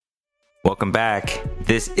Welcome back.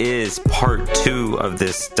 This is part 2 of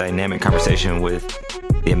this dynamic conversation with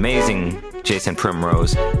the amazing Jason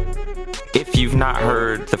Primrose. If you've not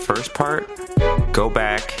heard the first part, go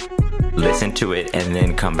back, listen to it, and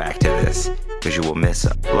then come back to this because you will miss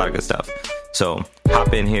a lot of good stuff. So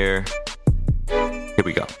hop in here. Here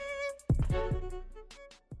we go.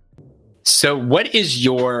 So what is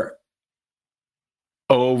your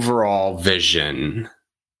overall vision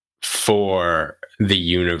for the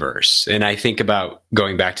universe? And I think about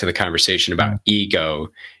going back to the conversation about ego,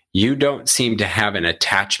 you don't seem to have an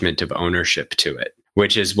attachment of ownership to it,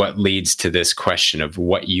 which is what leads to this question of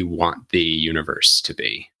what you want the universe to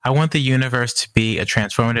be. I want the universe to be a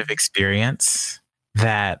transformative experience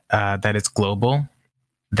that is global,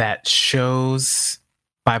 that shows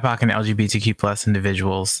BIPOC and LGBTQ plus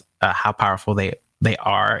individuals how powerful they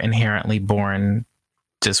are, inherently born,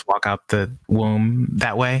 just walk out the womb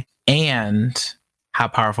that way, and how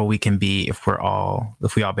powerful we can be if we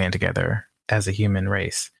all band together as a human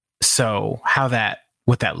race. So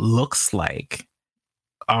what that looks like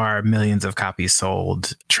are millions of copies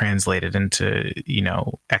sold, translated into,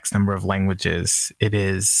 X number of languages. It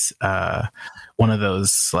is one of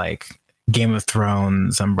those like Game of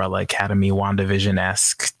Thrones, Umbrella Academy,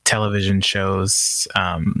 WandaVision-esque television shows,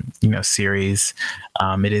 series.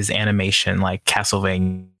 It is animation like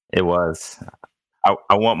Castlevania. It was.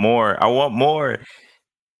 I want more. I want more.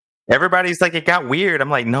 Everybody's like, it got weird.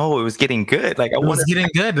 I'm like, no, it was getting good. Like, it was getting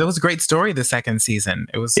good. It was a great story the second season.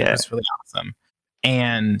 It was really awesome.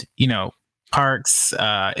 And, parks,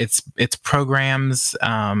 it's programs,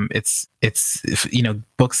 it's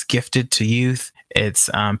books gifted to youth. It's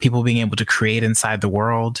people being able to create inside the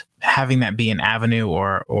world, having that be an avenue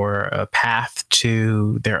or a path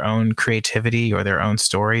to their own creativity or their own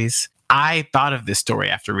stories. I thought of this story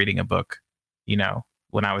after reading a book,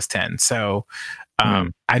 when I was 10. So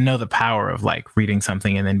I know the power of like reading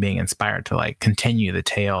something and then being inspired to like continue the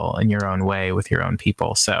tale in your own way with your own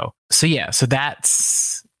people. So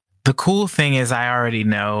that's the cool thing. Is I already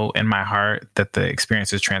know in my heart that the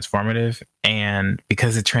experience is transformative, and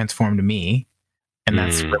because it transformed me, and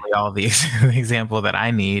that's really all the example that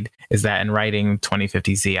I need, is that in writing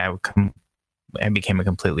 2050Z, I became a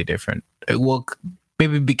completely different. Well,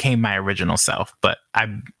 maybe became my original self, but I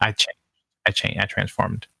changed. I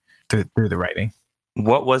transformed through the writing.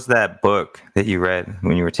 What was that book that you read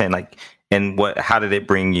when you were 10? Like, and how did it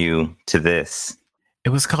bring you to this? It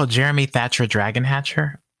was called Jeremy Thatcher Dragon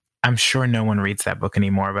Hatcher. I'm sure no one reads that book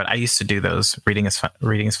anymore, but I used to do those reading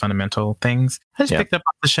is fundamental things. I just picked it up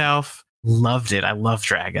off the shelf, loved it. I loved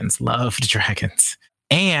dragons.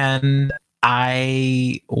 And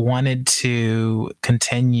I wanted to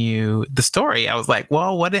continue the story. I was like,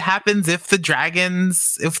 well, what happens if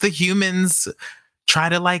the humans try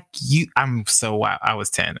to I was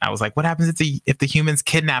 10. I was like, what happens if the humans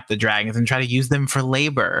kidnap the dragons and try to use them for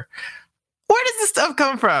labor? Where does this stuff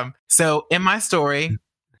come from? So in my story,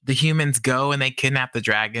 the humans go and they kidnap the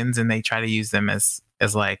dragons and they try to use them as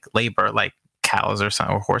like labor, like cows or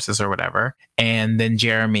horses or whatever. And then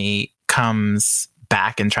Jeremy comes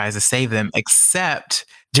back and tries to save them, except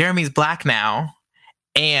Jeremy's black now.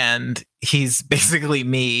 And he's basically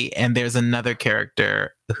me. And there's another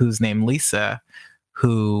character who's named Lisa,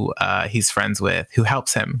 who he's friends with, who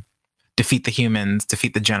helps him defeat the humans,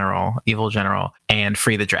 defeat the evil general, and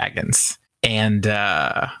free the dragons. And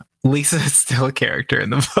Lisa is still a character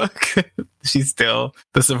in the book. She's still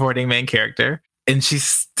the supporting main character. And she's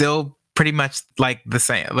still pretty much like the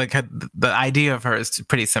same. Like the idea of her is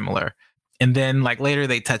pretty similar. And then like later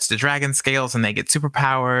they touch the dragon scales and they get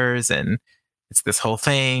superpowers, and it's this whole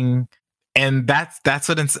thing. And that's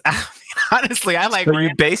what it's, honestly, I like. So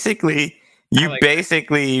you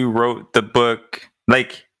basically wrote the book,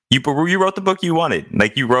 like you wrote the book you wanted,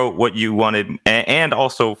 like you wrote what you wanted, and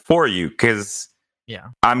also for you, because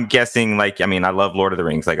I'm guessing, like, I mean, I love Lord of the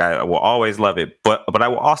Rings, like I will always love it, but I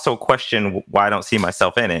will also question why I don't see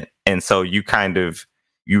myself in it. And so you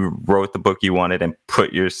wrote the book you wanted and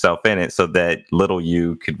put yourself in it so that little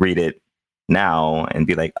you could read it now and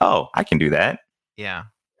be like, oh, I can do that. Yeah.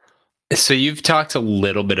 So you've talked a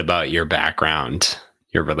little bit about your background,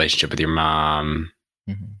 your relationship with your mom.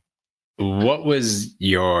 Mm-hmm. What was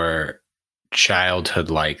your childhood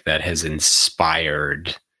like that has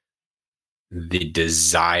inspired the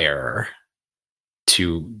desire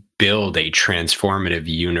to build a transformative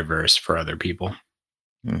universe for other people?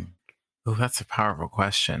 Oh, that's a powerful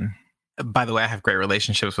question. By the way, I have great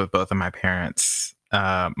relationships with both of my parents,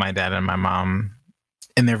 my dad and my mom,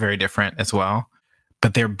 and they're very different as well,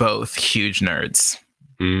 but they're both huge nerds.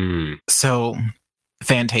 So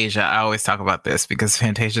Fantasia, I always talk about this because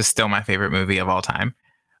Fantasia is still my favorite movie of all time.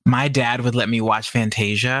 my dad would let me watch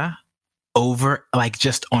Fantasia over, like,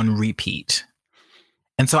 just on repeat.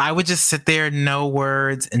 And so I would just sit there, no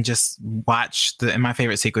words, and just watch and my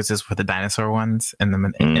favorite sequences were the dinosaur ones and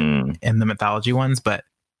the mythology ones, but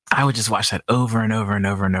I would just watch that over and over and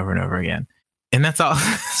over and over and over again. And that's all.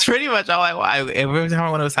 That's pretty much all I every time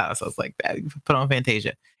I went to his house, I was like, Dad, put on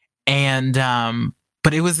Fantasia. And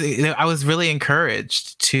but I was really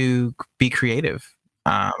encouraged to be creative.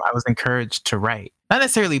 I was encouraged to write, not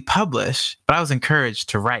necessarily publish, but I was encouraged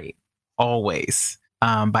to write always,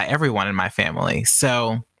 by everyone in my family.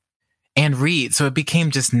 And read. So it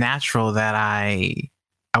became just natural that I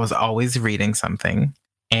was always reading something.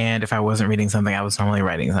 And if I wasn't reading something, I was normally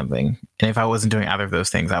writing something. And if I wasn't doing either of those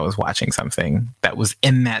things, I was watching something that was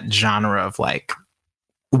in that genre of like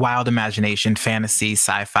wild imagination, fantasy,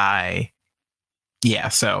 sci-fi. Yeah.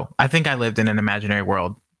 So I think I lived in an imaginary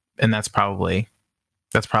world, and that's probably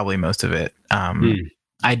most of it.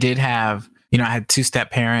 I did have, I had 2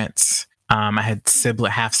 step parents. I had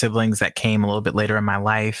half siblings that came a little bit later in my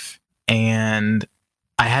life, and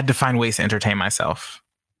I had to find ways to entertain myself,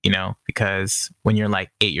 because when you're like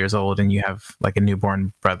 8 years old and you have like a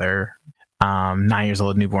newborn brother, 9 years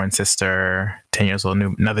old newborn sister, 10 years old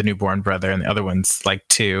another newborn brother, and the other one's like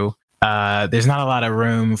 2, there's not a lot of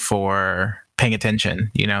room for paying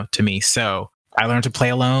attention, to me. So I learned to play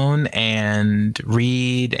alone and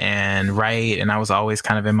read and write, and I was always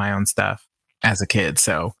kind of in my own stuff as a kid.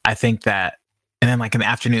 So I think that, and then like in the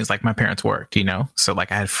afternoons, like my parents worked, so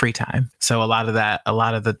like I had free time. So a lot of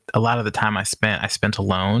the time I spent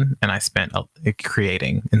alone, and I spent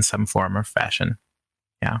creating in some form or fashion.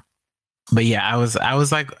 Yeah. But yeah, I was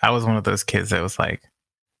one of those kids that was like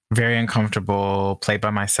very uncomfortable, played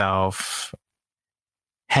by myself,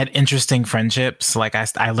 had interesting friendships. Like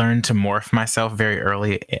I learned to morph myself at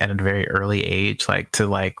a very early age, like to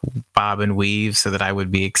like bob and weave so that I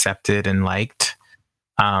would be accepted and liked.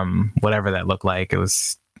 Whatever that looked like. It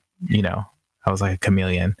was, I was like a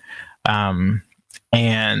chameleon.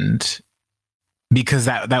 And because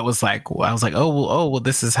that was like, I was like, well,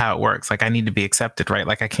 this is how it works. Like I need to be accepted, right?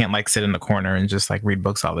 Like I can't like sit in the corner and just like read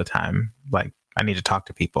books all the time. Like I need to talk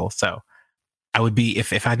to people. So I would be,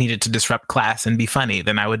 if I needed to disrupt class and be funny,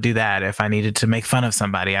 then I would do that. If I needed to make fun of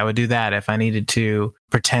somebody, I would do that. If I needed to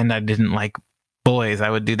pretend I didn't like boys, I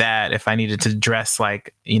would do that. If I needed to dress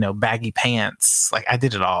like, baggy pants, like I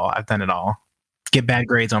did it all. I've done it all. Get bad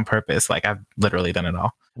grades on purpose. Like I've literally done it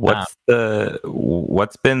all. What's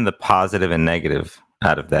been the positive and negative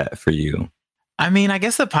out of that for you? I mean, I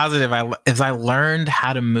guess the positive is I learned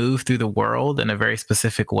how to move through the world in a very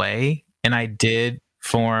specific way. And I did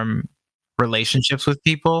form relationships with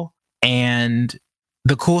people. And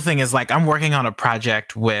the cool thing is like, I'm working on a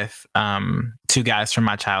project with 2 guys from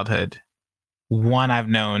my childhood. One I've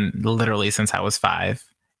known literally since I was 5.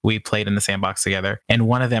 We played in the sandbox together. And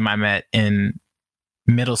one of them I met in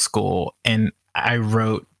middle school. And I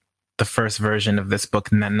wrote the first version of this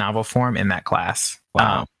book in that novel form in that class.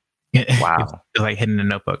 Wow. Wow. Like hidden in a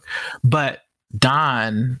notebook. But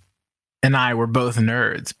Don and I were both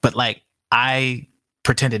nerds, but like I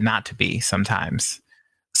pretended not to be sometimes.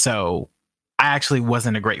 So I actually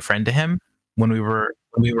wasn't a great friend to him when we were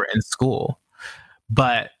in school.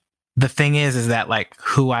 But the thing is that like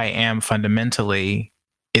who I am fundamentally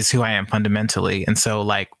is who I am fundamentally. And so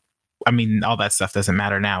like, I mean, all that stuff doesn't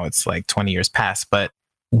matter now. It's like 20 years past, but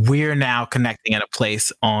we're now connecting at a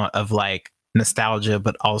place of like nostalgia,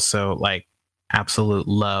 but also like absolute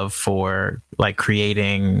love for like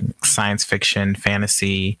creating science fiction,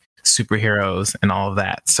 fantasy, superheroes, and all of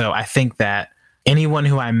that. So I think that anyone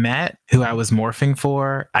who I met, who I was morphing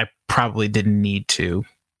for, I probably didn't need to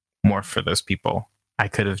morph for those people. I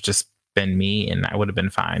could have just been me and I would have been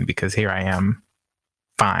fine, because here I am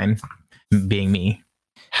fine being me.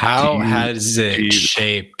 How has it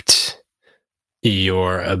shaped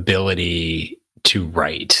your ability to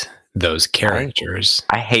write those characters?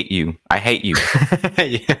 I hate you.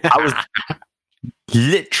 Yeah. I was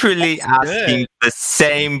literally asking the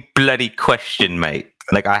same bloody question, mate.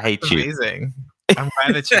 Like, I hate you. Amazing. I'm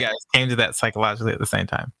glad that you guys came to that psychologically at the same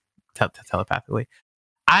time, telepathically.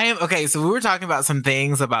 I am okay. So we were talking about some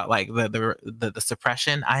things about like the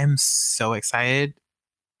suppression. I am so excited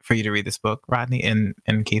for you to read this book, Rodney, and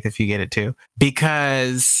Keith, if you get it too,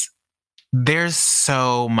 because there's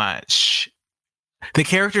so much. The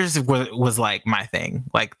characters was like my thing.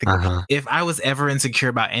 Like if I was ever insecure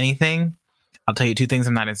about anything, I'll tell you 2 things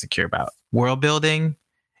I'm not insecure about: world building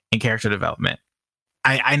and character development.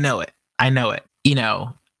 I know it.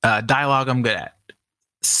 Dialogue I'm good at.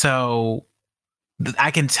 So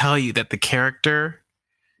I can tell you that the character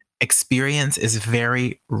experience is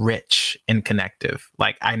very rich and connective.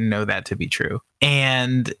 Like, I know that to be true.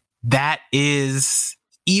 And that is,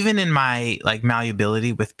 even in my like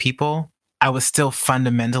malleability with people, I was still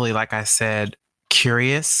fundamentally, like I said,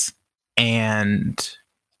 curious and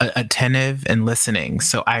attentive and listening.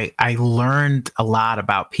 So I learned a lot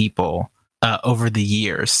about people over the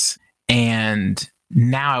years. And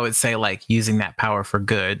now I would say, like, using that power for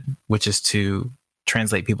good, which is to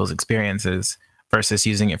translate people's experiences, versus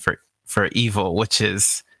using it for evil, which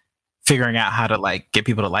is figuring out how to like get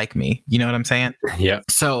people to like me. You know what I'm saying? Yeah.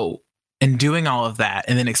 So in doing all of that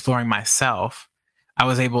and then exploring myself, I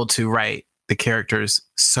was able to write the characters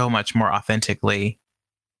so much more authentically,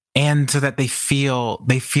 and so that they feel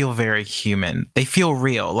very human. They feel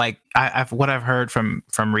real. Like what I've heard from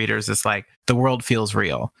readers is like, the world feels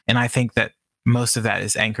real. And I think that most of that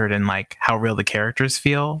is anchored in like how real the characters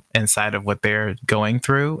feel inside of what they're going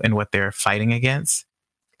through and what they're fighting against.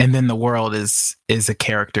 And then the world is a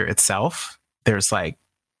character itself. There's like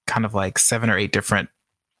kind of like 7 or 8 different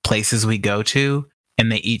places we go to,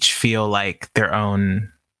 and they each feel like their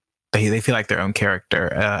own. They feel like their own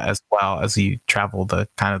character, as well as you travel the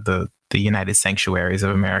kind of the United Sanctuaries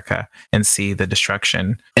of America and see the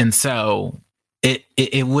destruction. And so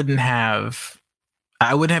it wouldn't have.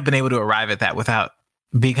 I wouldn't have been able to arrive at that without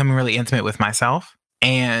becoming really intimate with myself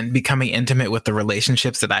and becoming intimate with the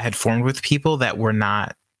relationships that I had formed with people that were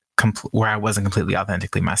not where I wasn't completely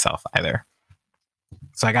authentically myself either.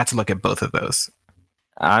 So I got to look at both of those.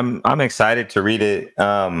 I'm excited to read it.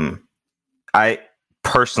 I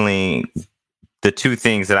personally, the 2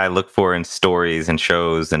 things that I look for in stories and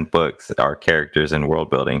shows and books are characters and world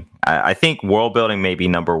building. I think world building may be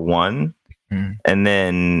number 1. And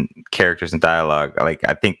then characters and dialogue. Like,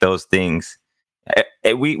 I think those things,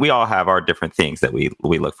 we all have our different things that we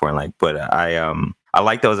look for and like, but I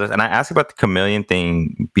like those. And I asked about the chameleon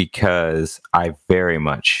thing because I very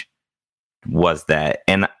much was that,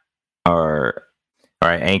 and or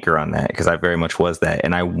I anchor on that because I very much was that.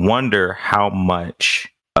 And I wonder how much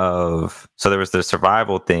of, so there was the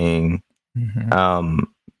survival thing,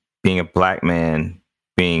 being a black man,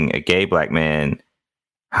 being a gay black man,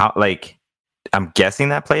 how, like, I'm guessing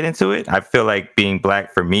that played into it. I feel like being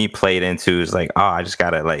black for me played into is like, oh, I just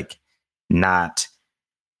gotta like not,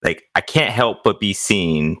 like, I can't help but be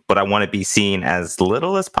seen, but I want to be seen as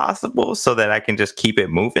little as possible so that I can just keep it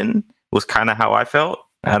moving, was kind of how I felt.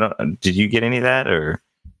 Did you get any of that? Or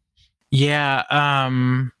yeah,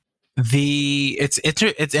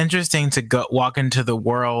 it's interesting to walk into the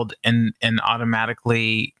world and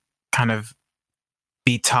automatically kind of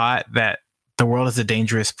be taught that the world is a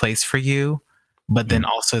dangerous place for you, but then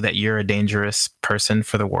also that you're a dangerous person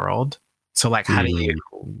for the world. So like, how do you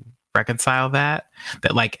reconcile that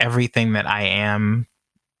like everything that I am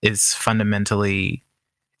is fundamentally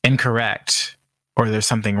incorrect, or there's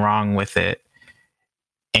something wrong with it,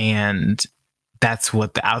 and that's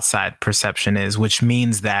what the outside perception is, which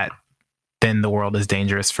means that then the world is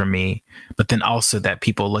dangerous for me, but then also that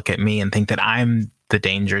people look at me and think that I'm the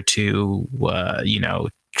danger to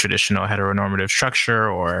traditional heteronormative structure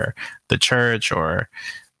or the church or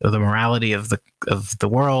the morality of the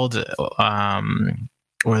world, or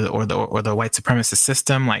the white supremacist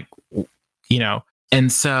system, like,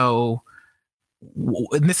 and so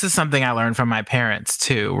this is something I learned from my parents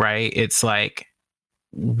too, right? It's like,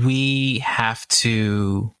 we have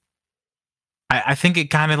to, I think it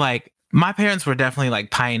kind of like, my parents were definitely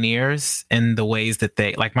like pioneers in the ways that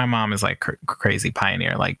they, like, my mom is like crazy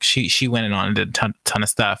pioneer. Like she went in on and did a ton of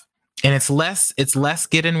stuff, and it's less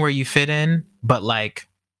get in where you fit in, but like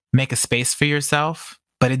make a space for yourself.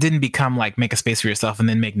 But it didn't become like make a space for yourself and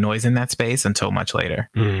then make noise in that space until much later.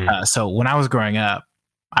 So when I was growing up,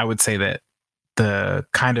 I would say that the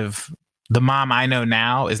mom I know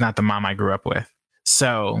now is not the mom I grew up with.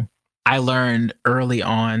 So I learned early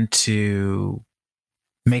on to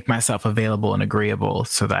make myself available and agreeable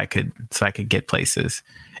so that I could get places.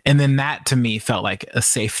 And then that to me felt like a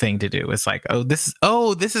safe thing to do. It's like, this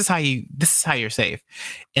is how you're safe.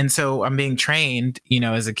 And so I'm being trained,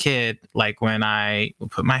 as a kid, like when I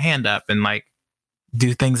would put my hand up and like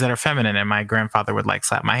do things that are feminine, and my grandfather would like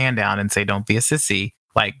slap my hand down and say, "Don't be a sissy,"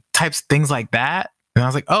 like things like that. And I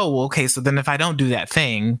was like, oh, well, okay. So then if I don't do that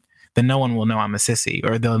thing, then no one will know I'm a sissy,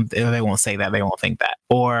 or they won't say that, they won't think that.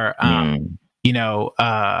 Or,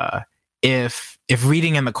 if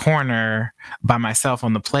reading in the corner by myself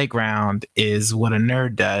on the playground is what a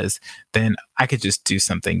nerd does, then I could just do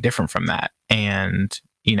something different from that. And,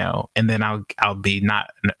 and then I'll be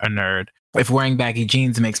not a nerd. If wearing baggy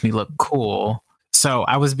jeans makes me look cool. So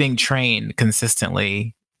I was being trained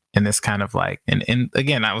consistently in this kind of like, and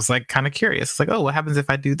again, I was like kind of curious. It's like, oh, what happens if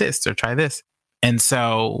I do this or try this? And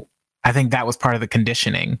so I think that was part of the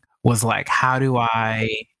conditioning, was like, how do I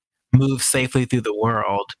move safely through the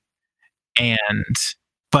world?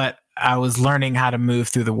 But I was learning how to move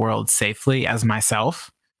through the world safely as myself,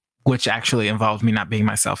 which actually involved me not being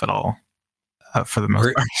myself at all, for the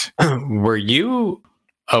most part. Were you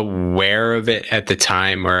aware of it at the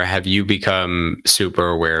time, or have you become super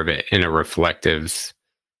aware of it in a reflective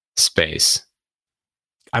space?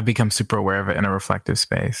 I've become super aware of it in a reflective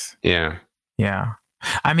space. Yeah. Yeah.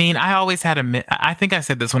 I mean, I always had I think I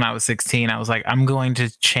said this when I was 16. I was like, I'm going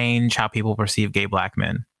to change how people perceive gay Black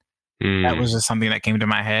men. That was just something that came to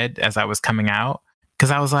my head as I was coming out. Because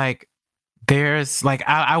I was like, there's like,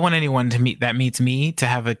 I want anyone that meets me to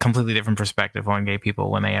have a completely different perspective on gay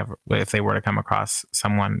people if they were to come across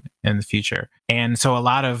someone in the future. And so a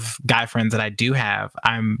lot of guy friends that I do have,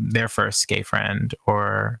 I'm their first gay friend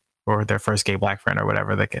or their first gay Black friend or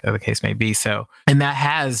whatever the case may be. So, and that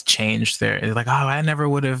has changed their, like, oh, I never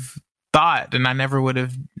would have thought, and I never would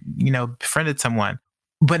have, befriended someone.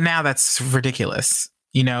 But now that's ridiculous.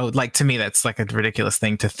 Like, to me, that's like a ridiculous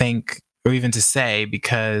thing to think or even to say,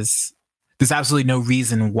 because there's absolutely no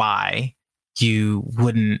reason why you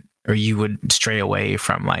wouldn't, or you would stray away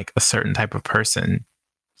from like a certain type of person.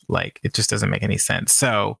 Like, it just doesn't make any sense.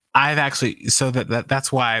 So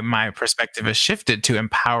that's why my perspective has shifted to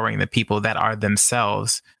empowering the people that are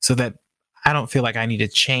themselves, so that I don't feel like I need to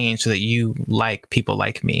change so that you like people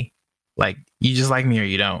like me. Like, you just like me or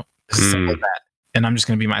you don't. It's simple as that. And I'm just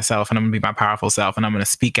going to be myself, and I'm going to be my powerful self, and I'm going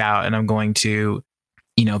to speak out, and I'm going to,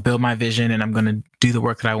 build my vision, and I'm going to do the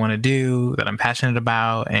work that I want to do, that I'm passionate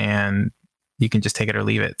about, and you can just take it or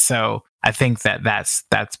leave it. So I think that's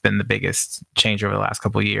been the biggest change over the last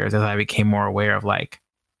couple of years, as I became more aware of like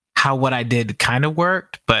how what I did kind of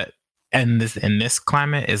worked, but in this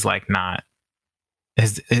climate is like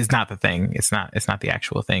is not the thing. It's not the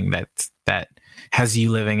actual thing that has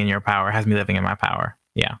you living in your power, has me living in my power.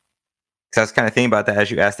 Yeah. So I was kind of thinking about that as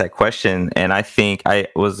you asked that question, and I think I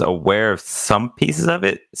was aware of some pieces of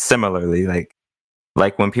it similarly. Like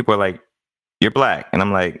when people are like, "You're Black," and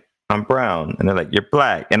I'm like, "I'm brown," and they're like, "You're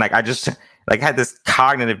Black," and like I just like had this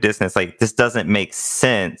cognitive dissonance. Like, this doesn't make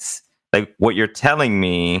sense. Like, what you're telling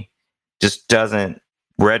me just doesn't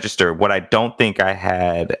register. What I don't think I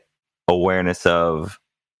had awareness of,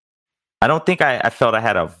 I don't think I felt I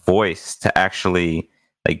had a voice to actually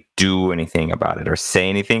like do anything about it or say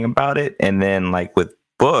anything about it. And then like with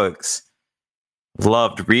books,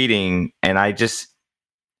 loved reading, and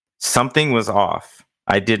something was off.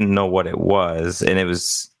 I didn't know what it was. And it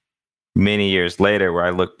was many years later where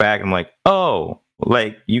I look back and I'm like, oh,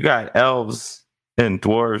 like you got elves and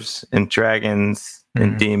dwarves and dragons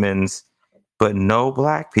and demons, but no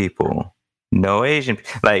Black people, no Asian.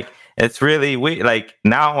 Like, it's really weird. Like,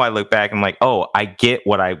 now I look back and I'm like, oh, I get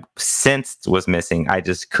what I sensed was missing. I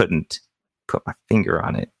just couldn't put my finger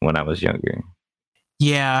on it when I was younger.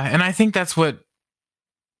 Yeah. And I think that's what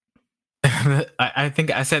I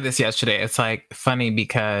think I said this yesterday. It's like funny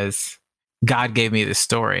because God gave me this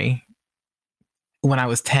story when I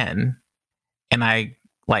was 10, and I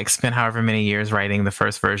like spent however many years writing the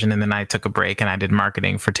first version, and then I took a break and I did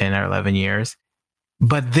marketing for 10 or 11 years.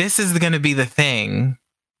 But this is going to be the thing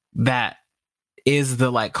that is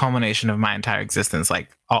the like culmination of my entire existence, like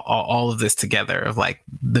all of this together, of like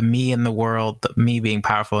the me in the world, the me being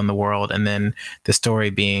powerful in the world, and then the story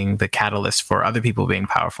being the catalyst for other people being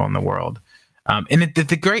powerful in the world. And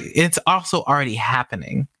it's also already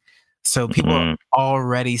happening. So people are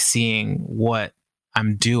already seeing what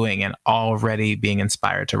I'm doing and already being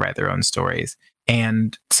inspired to write their own stories.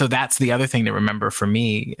 And so that's the other thing to remember for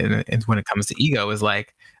me, and when it comes to ego, is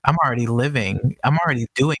like, I'm already living, I'm already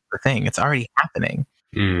doing the thing. It's already happening.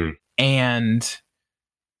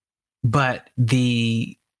 But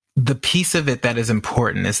the piece of it that is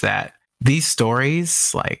important is that these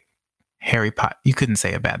stories, like Harry Potter, you couldn't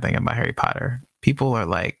say a bad thing about Harry Potter. People are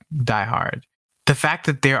like die hard. The fact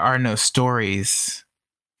that there are no stories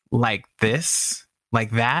like this,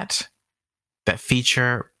 like that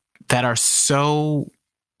feature, that are so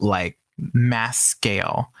like mass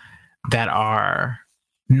scale, that are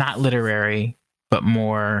not literary, but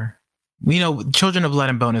more, Children of Blood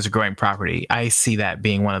and Bone is a growing property. I see that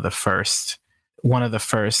being one of the first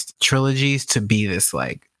trilogies to be this,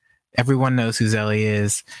 like, everyone knows who Zelly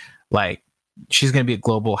is. Like, she's going to be a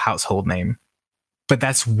global household name. But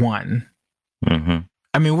that's one.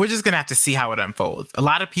 I mean, we're just going to have to see how it unfolds. A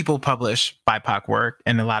lot of people publish BIPOC work,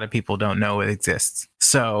 and a lot of people don't know it exists.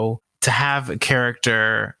 So to have a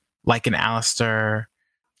character like an Alistair,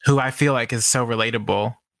 who I feel like is so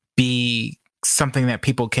relatable, be someone that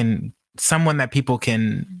people can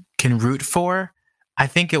root for, I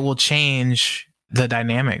think it will change the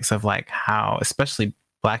dynamics of like how especially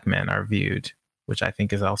Black men are viewed, which I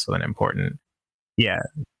think is also an important. Yeah.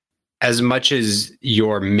 As much as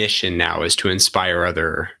your mission now is to inspire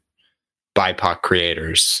other BIPOC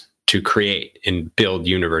creators to create and build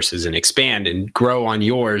universes and expand and grow on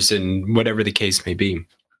yours and whatever the case may be,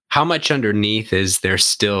 how much underneath is there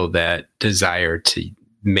still that desire to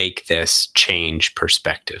make this change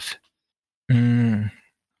perspective?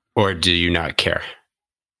 Or do you not care?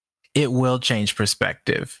 It will change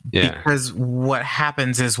perspective. Yeah. Because what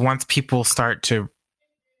happens is once people start to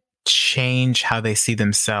change how they see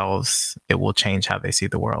themselves, it will change how they see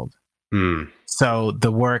the world. So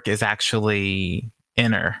the work is actually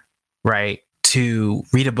inner, right? To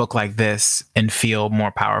read a book like this and feel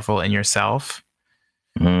more powerful in yourself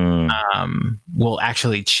will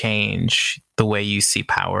actually change the way you see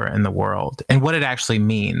power in the world and what it actually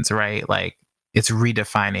means, right? Like it's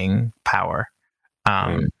redefining power.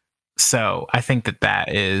 So I think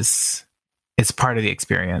it's part of the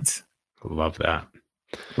experience. Love that.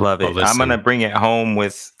 Love it. Well, I'm going to bring it home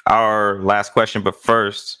with our last question. But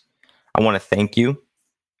first, I want to thank you.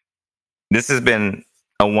 This has been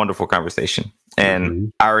a wonderful conversation.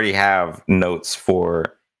 And I already have notes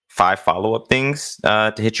for 5 follow-up things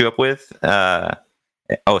to hit you up with.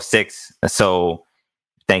 6. So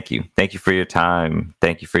thank you. Thank you for your time.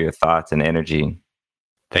 Thank you for your thoughts and energy.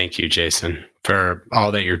 Thank you, Jason, for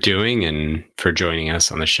all that you're doing and for joining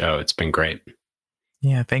us on the show. It's been great.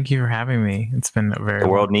 Yeah, thank you for having me. It's been the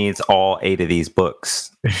world needs all 8 of these books,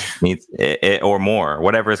 needs it or more,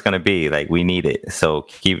 whatever it's going to be. Like we need it, so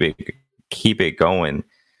keep it going.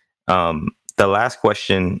 The last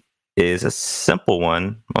question is a simple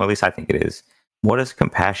one, or at least I think it is. What does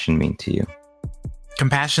compassion mean to you?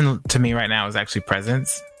 Compassion to me right now is actually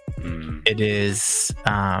presence. It is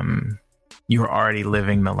you're already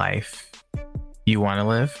living the life you want to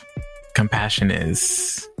live. Compassion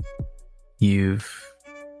is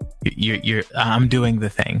I'm doing the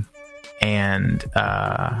thing, and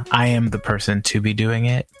I am the person to be doing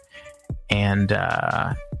it. And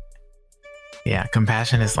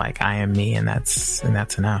compassion is like I am me, and that's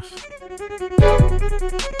enough.